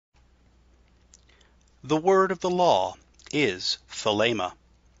The word of the law is thelema.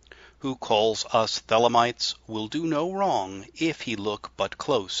 Who calls us Thelemites will do no wrong if he look but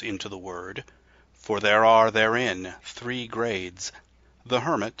close into the word, for there are therein 3 grades, the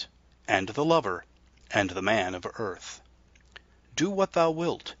hermit, and the lover, and the man of earth. Do what thou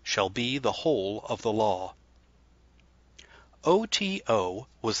wilt shall be the whole of the law. O.T.O.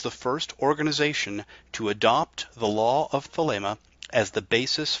 was the first organization to adopt the law of thelema as the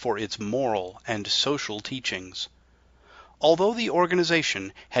basis for its moral and social teachings. Although the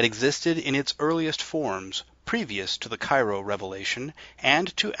organization had existed in its earliest forms previous to the Cairo revelation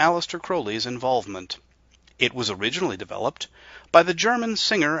and to Aleister Crowley's involvement, it was originally developed by the German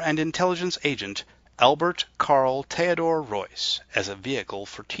singer and intelligence agent Albert Karl Theodor Reuss as a vehicle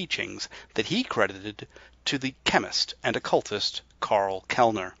for teachings that he credited to the chemist and occultist Karl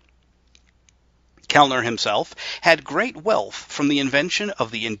Kellner. Kellner himself had great wealth from the invention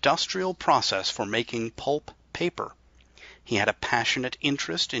of the industrial process for making pulp paper. He had a passionate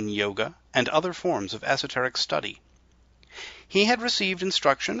interest in yoga and other forms of esoteric study. He had received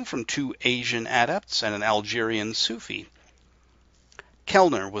instruction from 2 Asian adepts and an Algerian Sufi.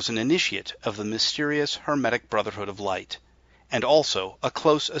 Kellner was an initiate of the mysterious Hermetic Brotherhood of Light, and also a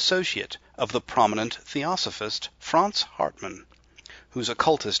close associate of the prominent theosophist Franz Hartmann, whose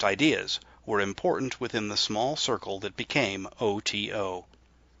occultist ideas were important within the small circle that became O.T.O.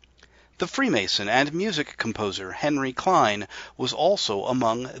 The Freemason and music composer Henry Klein was also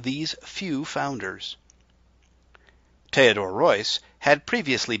among these few founders. Theodor Reuss had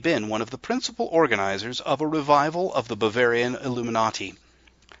previously been one of the principal organizers of a revival of the Bavarian Illuminati.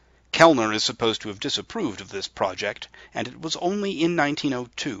 Kellner is supposed to have disapproved of this project, and it was only in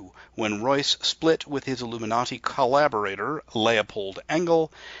 1902, when Reuss split with his Illuminati collaborator Leopold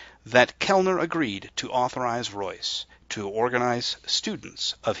Engel, that Kellner agreed to authorize Reuss to organize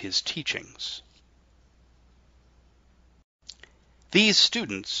students of his teachings. These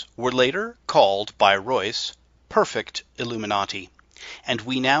students were later called by Reuss Perfect Illuminati, and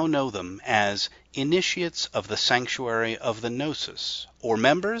we now know them as initiates of the sanctuary of the Gnosis, or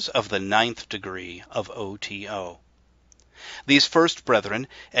members of the 9th degree of O.T.O. These first brethren,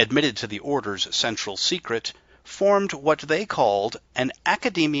 admitted to the order's central secret, formed what they called an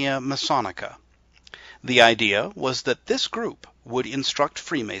Academia Masonica. The idea was that this group would instruct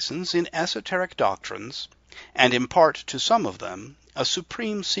Freemasons in esoteric doctrines and impart to some of them a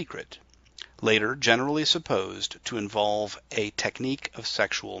supreme secret, later generally supposed to involve a technique of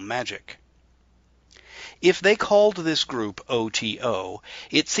sexual magic. If they called this group O.T.O.,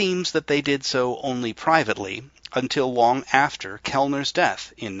 it seems that they did so only privately until long after Kellner's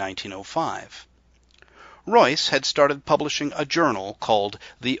death in 1905. Reuss had started publishing a journal called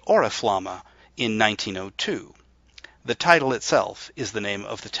the Oriflamme in 1902. The title itself is the name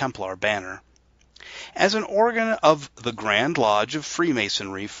of the Templar banner. As an organ of the Grand Lodge of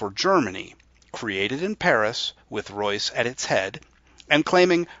Freemasonry for Germany, created in Paris with Reuss at its head, and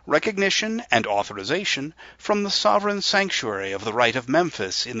claiming recognition and authorization from the Sovereign Sanctuary of the Rite of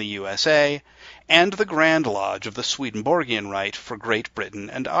Memphis in the USA, and the Grand Lodge of the Swedenborgian Rite for Great Britain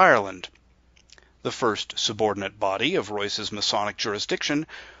and Ireland. The first subordinate body of Reuss's Masonic jurisdiction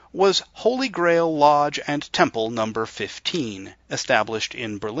was Holy Grail Lodge and Temple No. 15, established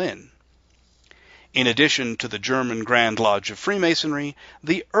in Berlin. In addition to the German Grand Lodge of Freemasonry,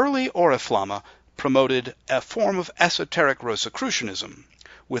 the early Oriflamme promoted a form of esoteric Rosicrucianism,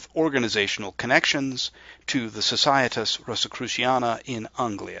 with organizational connections to the Societas Rosicruciana in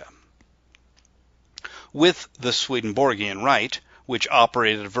Anglia. With the Swedenborgian Rite, which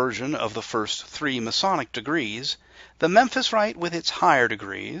operated a version of the first 3 Masonic degrees, the Memphis Rite with its higher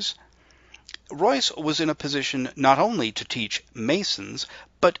degrees, Reuss was in a position not only to teach Masons,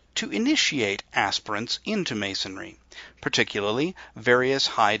 but to initiate aspirants into Masonry, particularly various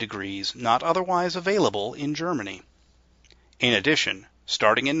high degrees not otherwise available in Germany. In addition,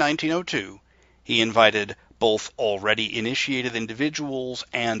 starting in 1902, he invited both already initiated individuals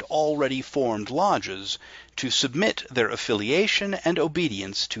and already formed lodges to submit their affiliation and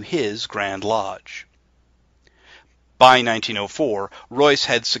obedience to his Grand Lodge. By 1904, Reuss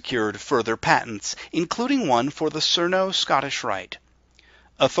had secured further patents, including one for the Cerno-Scottish Rite.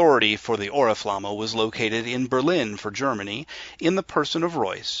 Authority for the Oriflamme was located in Berlin for Germany in the person of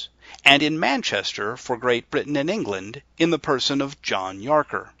Reuss, and in Manchester for Great Britain and England in the person of John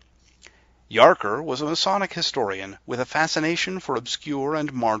Yarker. Yarker was a Masonic historian with a fascination for obscure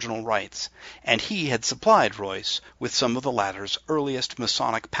and marginal rites, and he had supplied Reuss with some of the latter's earliest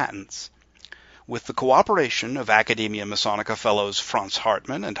Masonic patents. With the cooperation of Academia Masonica fellows Franz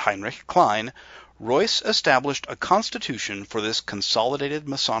Hartmann and Heinrich Klein, Royce established a constitution for this consolidated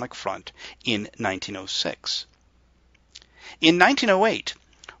Masonic front in 1906. In 1908,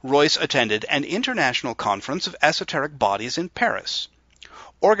 Royce attended an international conference of esoteric bodies in Paris,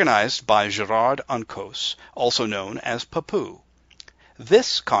 organized by Gerard Uncos, also known as Papou.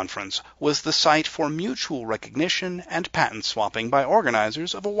 This conference was the site for mutual recognition and patent swapping by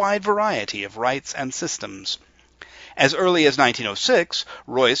organizers of a wide variety of rites and systems. As early as 1906,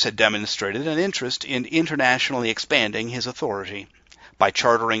 Royce had demonstrated an interest in internationally expanding his authority by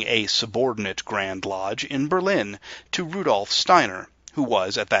chartering a subordinate Grand Lodge in Berlin to Rudolf Steiner, who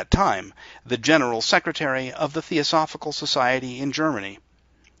was, at that time, the General Secretary of the Theosophical Society in Germany.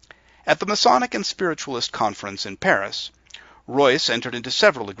 At the Masonic and Spiritualist Conference in Paris, Royce entered into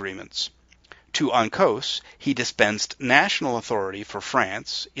several agreements. To Uncos, he dispensed national authority for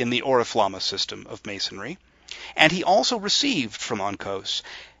France in the Oriflamme system of Masonry, and he also received from Uncos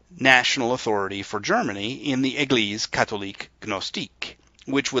national authority for Germany in the Église catholique gnostique,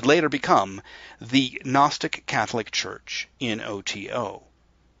 which would later become the Gnostic Catholic Church in O.T.O.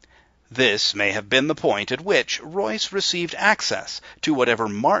 This may have been the point at which Royce received access to whatever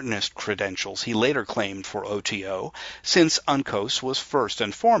Martinist credentials he later claimed for O.T.O., since Uncos was first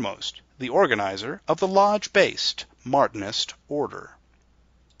and foremost the organizer of the lodge-based Martinist order.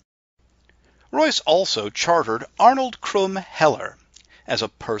 Royce also chartered Arnold Krum Heller as a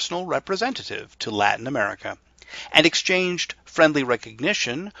personal representative to Latin America, and exchanged friendly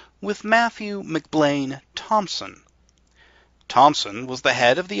recognition with Matthew McBlain Thompson. Thompson was the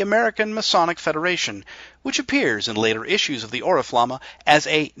head of the American Masonic Federation, which appears in later issues of the Oriflamme as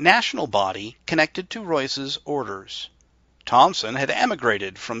a national body connected to Royce's orders. Thompson had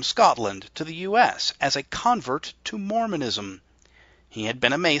emigrated from Scotland to the U.S. as a convert to Mormonism. He had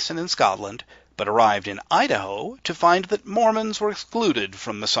been a Mason in Scotland, but arrived in Idaho to find that Mormons were excluded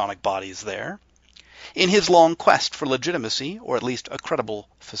from Masonic bodies there. In his long quest for legitimacy, or at least a credible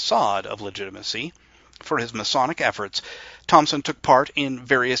facade of legitimacy, for his Masonic efforts, Thompson took part in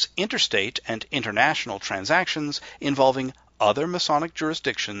various interstate and international transactions involving other Masonic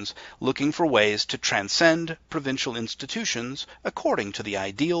jurisdictions looking for ways to transcend provincial institutions according to the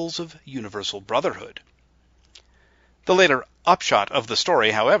ideals of universal brotherhood. The later upshot of the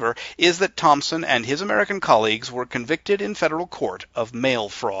story, however, is that Thompson and his American colleagues were convicted in federal court of mail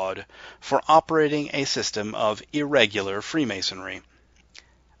fraud for operating a system of irregular Freemasonry.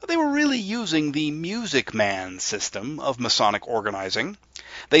 They were really using the Music Man system of Masonic organizing.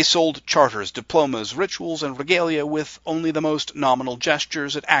 They sold charters, diplomas, rituals, and regalia with only the most nominal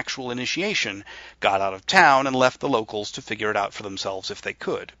gestures at actual initiation, got out of town, and left the locals to figure it out for themselves if they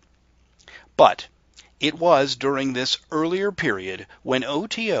could. But it was during this earlier period when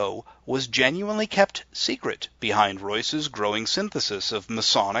O.T.O. was genuinely kept secret behind Royce's growing synthesis of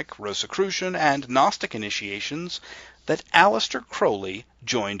Masonic, Rosicrucian, and Gnostic initiations that Aleister Crowley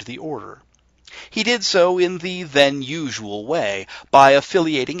joined the order. He did so in the then usual way, by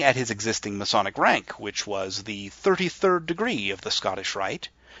affiliating at his existing Masonic rank, which was the 33rd degree of the Scottish Rite,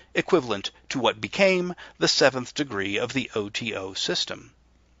 equivalent to what became the 7th degree of the O.T.O. system.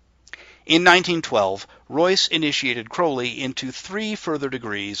 In 1912, Royce initiated Crowley into 3 further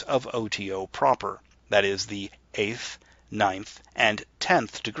degrees of O.T.O. proper, that is, the 8th, 9th, and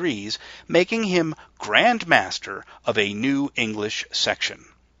 10th degrees, making him Grand Master of a new English section.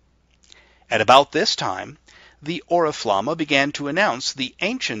 At about this time, the Oriflamme began to announce the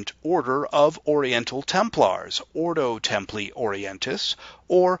ancient order of Oriental Templars, Ordo Templi Orientis,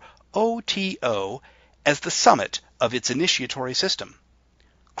 or O.T.O., as the summit of its initiatory system.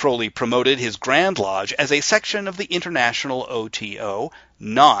 Crowley promoted his Grand Lodge as a section of the international O.T.O.,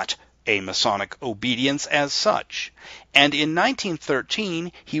 not a Masonic obedience as such, and in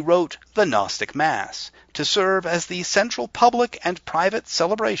 1913 he wrote the Gnostic Mass to serve as the central public and private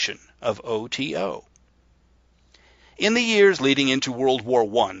celebration of O.T.O. In the years leading into World War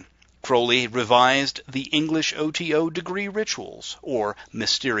I, Crowley revised the English O.T.O. degree rituals, or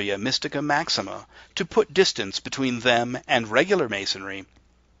Mysteria Mystica Maxima, to put distance between them and regular Masonry,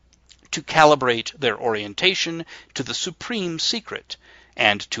 to calibrate their orientation to the supreme secret,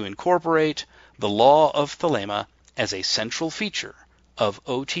 and to incorporate the law of Thelema as a central feature of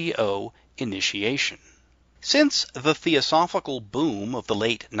O.T.O. initiation. Since the theosophical boom of the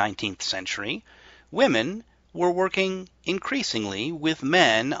late 19th century, women were working increasingly with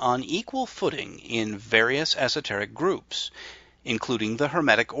men on equal footing in various esoteric groups, including the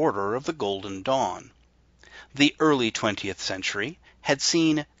Hermetic Order of the Golden Dawn. The early 20th century had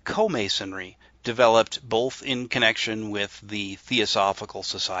seen co-masonry developed both in connection with the Theosophical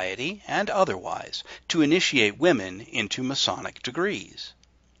Society and otherwise to initiate women into Masonic degrees.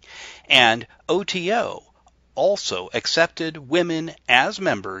 and O.T.O. also accepted women as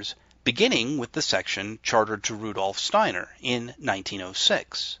members, beginning with the section chartered to Rudolf Steiner in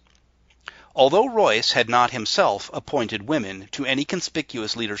 1906. Although Royce had not himself appointed women to any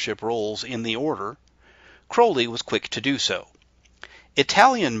conspicuous leadership roles in the order, Crowley was quick to do so.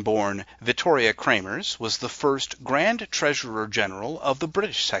 Italian-born Vittoria Kramers was the first Grand Treasurer General of the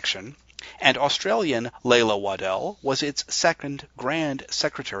British section, and Australian Layla Waddell was its second Grand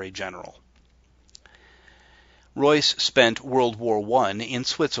Secretary General. Royce spent World War I in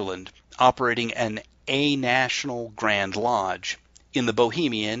Switzerland, operating an a-national Grand Lodge in the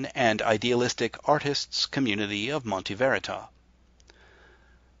bohemian and idealistic artists' community of Monte Verita.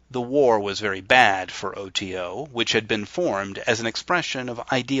 The war was very bad for O.T.O., which had been formed as an expression of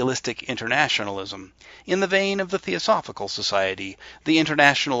idealistic internationalism, in the vein of the Theosophical Society, the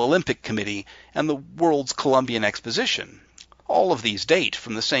International Olympic Committee, and the World's Columbian Exposition. All of these date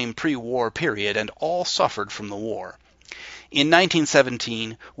from the same pre-war period, and all suffered from the war. In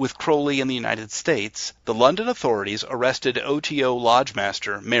 1917, with Crowley in the United States, the London authorities arrested O.T.O.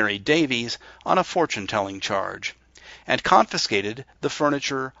 Lodgemaster Mary Davies on a fortune-telling charge, and confiscated the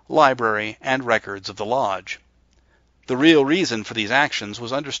furniture, library, and records of the lodge. The real reason for these actions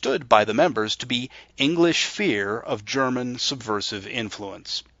was understood by the members to be English fear of German subversive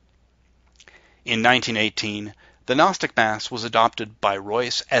influence. In 1918, the Gnostic Mass was adopted by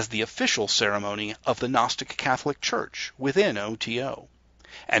Royce as the official ceremony of the Gnostic Catholic Church within O.T.O.,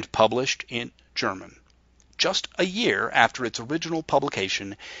 and published in German, just a year after its original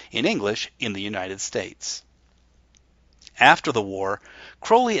publication in English in the United States. After the war,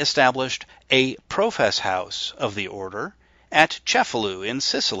 Crowley established a profess house of the order at Cefalù in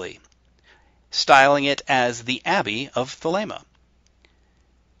Sicily, styling it as the Abbey of Thelema.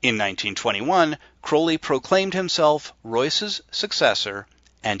 In 1921, Crowley proclaimed himself Royce's successor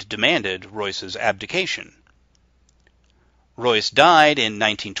and demanded Royce's abdication. Royce died in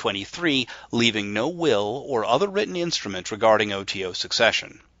 1923, leaving no will or other written instrument regarding O.T.O.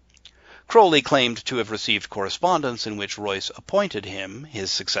 succession. Crowley claimed to have received correspondence in which Royce appointed him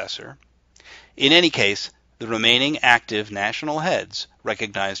his successor. In any case, the remaining active national heads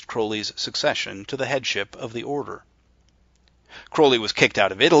recognized Crowley's succession to the headship of the order. Crowley was kicked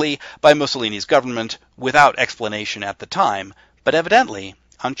out of Italy by Mussolini's government without explanation at the time, but evidently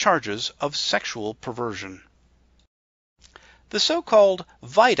on charges of sexual perversion. The so-called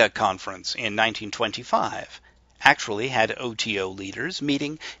Vita Conference in 1925 actually had O.T.O. leaders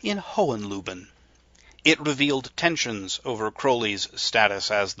meeting in Hohenluben. It revealed tensions over Crowley's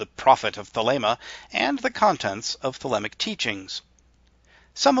status as the prophet of Thelema and the contents of Thelemic teachings.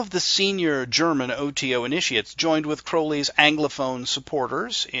 Some of the senior German O.T.O. initiates joined with Crowley's Anglophone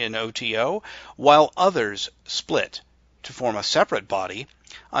supporters in O.T.O., while others split to form a separate body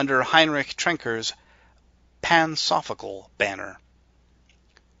under Heinrich Trenker's Pansophical banner.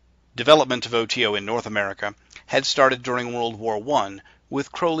 Development of O.T.O. in North America had started during World War I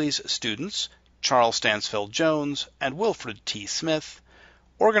with Crowley's students, Charles Stansfeld Jones and Wilfred T. Smith,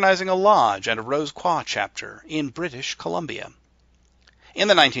 organizing a lodge and a Rose Croix chapter in British Columbia. In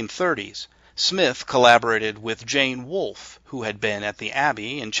the 1930s, Smith collaborated with Jane Wolfe, who had been at the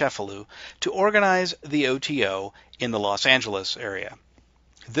Abbey in Cefalù, to organize the O.T.O. in the Los Angeles area.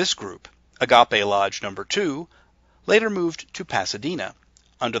 This group, Agape Lodge No. 2, later moved to Pasadena,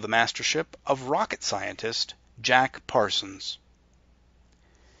 under the mastership of rocket scientist Jack Parsons.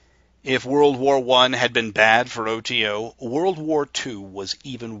 If World War I had been bad for O.T.O., World War II was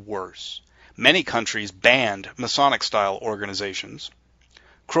even worse. Many countries banned Masonic-style organizations.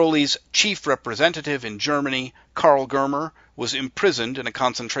 Crowley's chief representative in Germany, Karl Germer, was imprisoned in a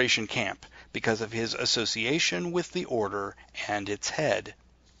concentration camp because of his association with the order and its head.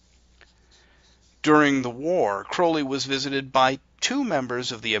 During the war, Crowley was visited by 2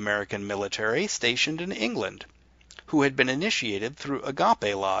 members of the American military stationed in England, who had been initiated through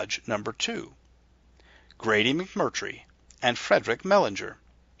Agape Lodge No. 2, Grady McMurtry and Frederick Mellinger.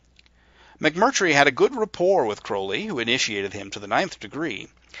 McMurtry had a good rapport with Crowley, who initiated him to the 9th degree,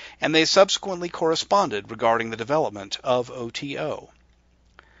 and they subsequently corresponded regarding the development of O.T.O.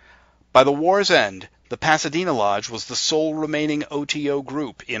 By the war's end, the Pasadena Lodge was the sole remaining O.T.O.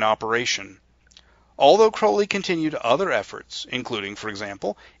 group in operation, although Crowley continued other efforts, including, for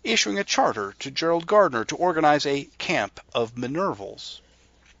example, issuing a charter to Gerald Gardner to organize a camp of Minervals.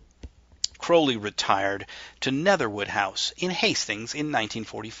 Crowley retired to Netherwood House in Hastings in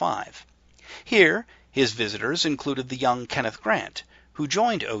 1945. Here, his visitors included the young Kenneth Grant, who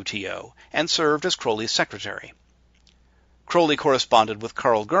joined O.T.O. and served as Crowley's secretary. Crowley corresponded with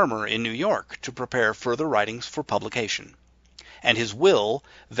Karl Germer in New York to prepare further writings for publication. and his will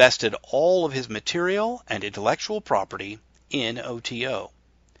vested all of his material and intellectual property in O.T.O.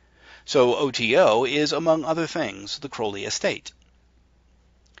 So O.T.O. is, among other things, the Crowley estate.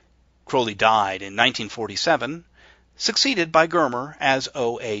 Crowley died in 1947, succeeded by Germer as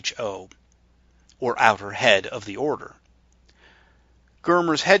O.H.O., or outer head of the order.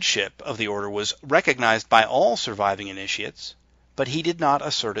 Germer's headship of the order was recognized by all surviving initiates, but he did not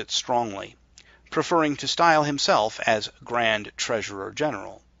assert it strongly, preferring to style himself as Grand Treasurer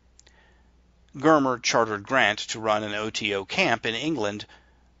General. Germer chartered Grant to run an O.T.O. camp in England,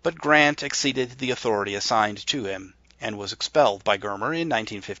 but Grant exceeded the authority assigned to him and was expelled by Germer in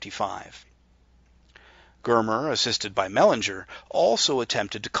 1955. Germer, assisted by Mellinger, also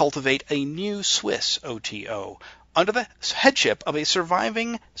attempted to cultivate a new Swiss O.T.O. under the headship of a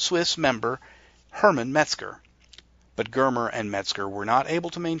surviving Swiss member, Hermann Metzger, but Germer and Metzger were not able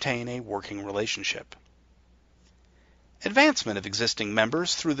to maintain a working relationship. Advancement of existing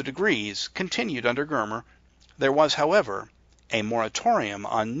members through the degrees continued under Germer. There was, however, a moratorium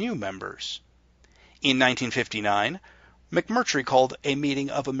on new members. In 1959, McMurtry called a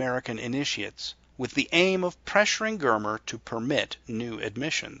meeting of American initiates with the aim of pressuring Germer to permit new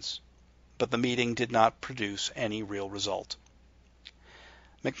admissions, but the meeting did not produce any real result.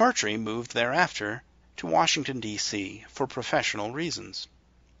 McMurtry moved thereafter to Washington, D.C. for professional reasons.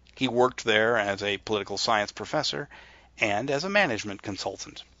 He worked there as a political science professor and as a management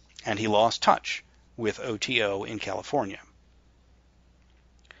consultant, and he lost touch with O.T.O. in California.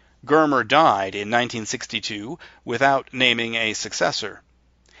 Germer died in 1962 without naming a successor.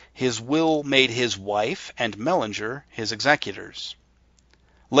 His will made his wife and Mellinger his executors.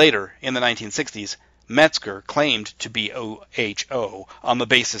 Later, in the 1960s, Metzger claimed to be O.H.O. on the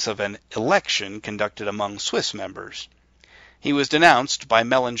basis of an election conducted among Swiss members. He was denounced by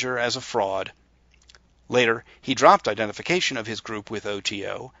Mellinger as a fraud. Later, he dropped identification of his group with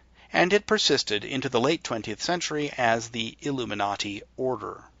O.T.O., and it persisted into the late 20th century as the Illuminati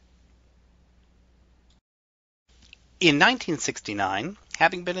Order. In 1969,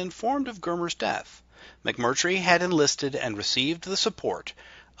 having been informed of Germer's death, McMurtry had enlisted and received the support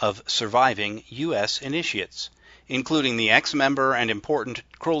of surviving U.S. initiates, including the ex-member and important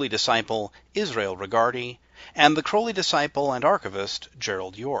Crowley disciple Israel Regardie and the Crowley disciple and archivist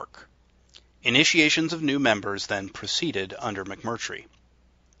Gerald York. Initiations of new members then proceeded under McMurtry.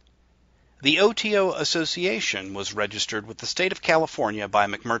 The O.T.O. Association was registered with the state of California by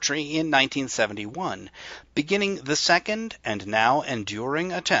McMurtry in 1971, beginning the second and now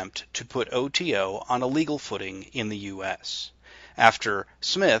enduring attempt to put O.T.O. on a legal footing in the U.S., after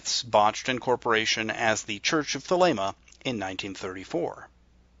Smith's botched incorporation as the Church of Thelema in 1934.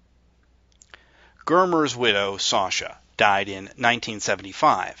 Germer's widow, Sasha, died in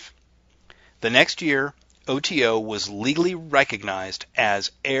 1975. The next year, O.T.O. was legally recognized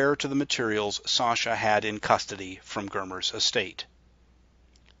as heir to the materials Sasha had in custody from Germer's estate.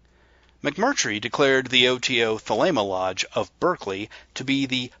 McMurtry declared the O.T.O. Thelema Lodge of Berkeley to be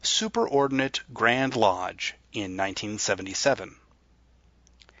the superordinate Grand Lodge in 1977.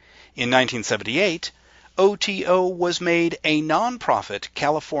 In 1978, O.T.O. was made a non-profit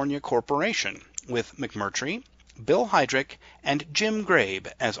California corporation with McMurtry, Bill Heydrich, and Jim Grabe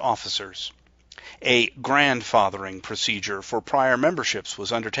as officers. A grandfathering procedure for prior memberships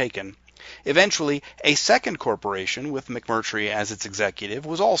was undertaken. Eventually, a second corporation with McMurtry as its executive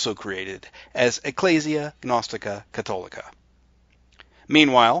was also created as Ecclesia Gnostica Catholica.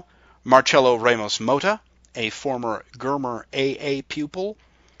 Meanwhile, Marcello Ramos Mota, a former Germer AA pupil,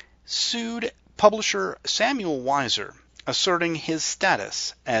 sued publisher Samuel Weiser, asserting his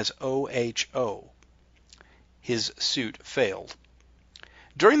status as O.H.O. His suit failed.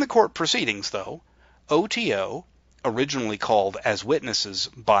 During the court proceedings, though, O.T.O., originally called as witnesses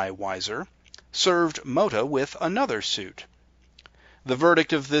by Weiser, served Mota with another suit. The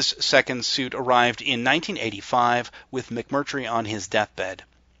verdict of this second suit arrived in 1985 with McMurtry on his deathbed.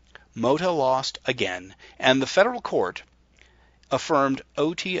 Mota lost again, and the federal court affirmed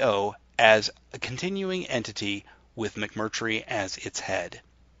O.T.O. as a continuing entity with McMurtry as its head.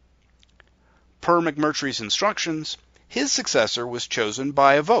 Per McMurtry's instructions, his successor was chosen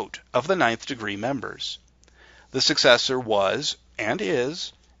by a vote of the ninth degree members. The successor was, and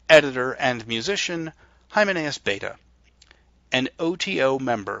is, editor and musician Hymenaeus Beta, an O.T.O.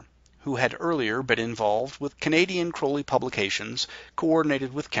 member who had earlier been involved with Canadian Crowley publications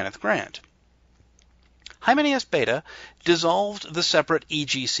coordinated with Kenneth Grant. Hymenaeus Beta dissolved the separate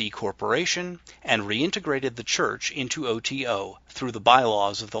E.G.C. corporation and reintegrated the church into O.T.O. through the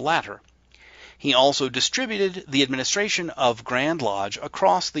bylaws of the latter. He also distributed the administration of Grand Lodge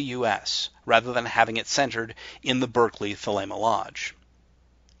across the U.S., rather than having it centered in the Berkeley Thelema Lodge.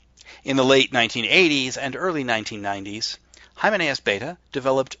 In the late 1980s and early 1990s, Hymenaeus Beta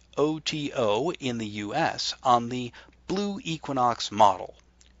developed O.T.O in the U.S. on the Blue Equinox model,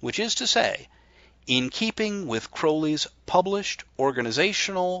 which is to say, in keeping with Crowley's published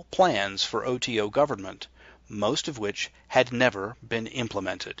organizational plans for O.T.O government, most of which had never been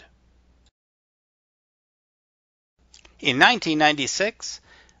implemented. In 1996,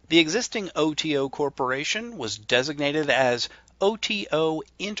 the existing O.T.O Corporation was designated as O.T.O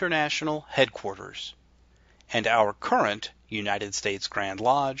International Headquarters, and our current United States Grand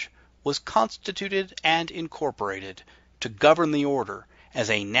Lodge was constituted and incorporated to govern the order as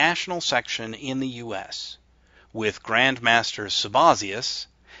a national section in the U.S., with Grand Master Sabazius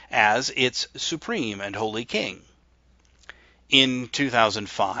as its supreme and holy king. In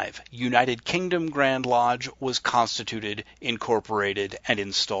 2005, United Kingdom Grand Lodge was constituted, incorporated, and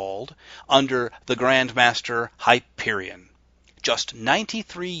installed under the Grand Master Hyperion, just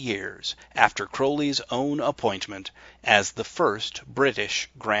 93 years after Crowley's own appointment as the first British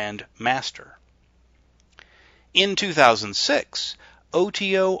Grand Master. In 2006,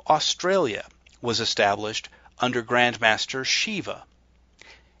 O.T.O Australia was established under Grand Master Shiva,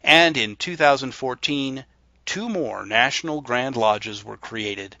 and in 2014, 2 more national Grand Lodges were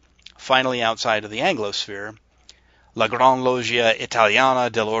created, finally outside of the Anglosphere: La Gran Loggia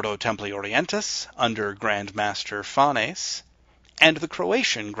Italiana dell'Ordo Templi Orientis under Grand Master Fanes, and the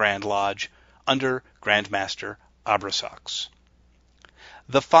Croatian Grand Lodge under Grand Master Abrasax.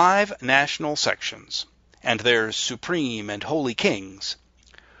 The 5 national sections, and their supreme and holy kings,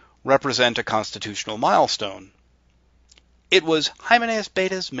 represent a constitutional milestone. It was Hymenaeus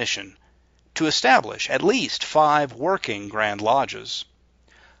Beta's mission to establish at least 5 working Grand Lodges.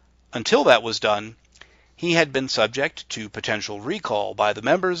 Until that was done, he had been subject to potential recall by the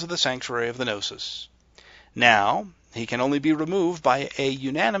members of the Sanctuary of the Gnosis. Now, he can only be removed by a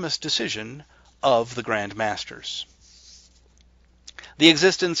unanimous decision of the Grand Masters. The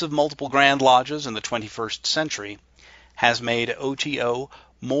existence of multiple Grand Lodges in the 21st century has made O.T.O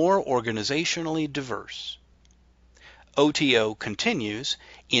more organizationally diverse. O.T.O continues,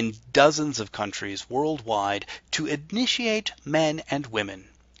 in dozens of countries worldwide, to initiate men and women,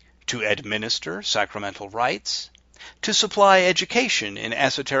 to administer sacramental rites, to supply education in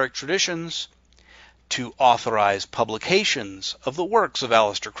esoteric traditions, to authorize publications of the works of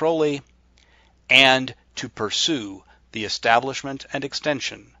Aleister Crowley, and to pursue the establishment and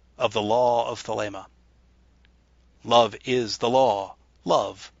extension of the law of Thelema. Love is the law,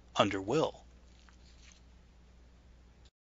 love under will.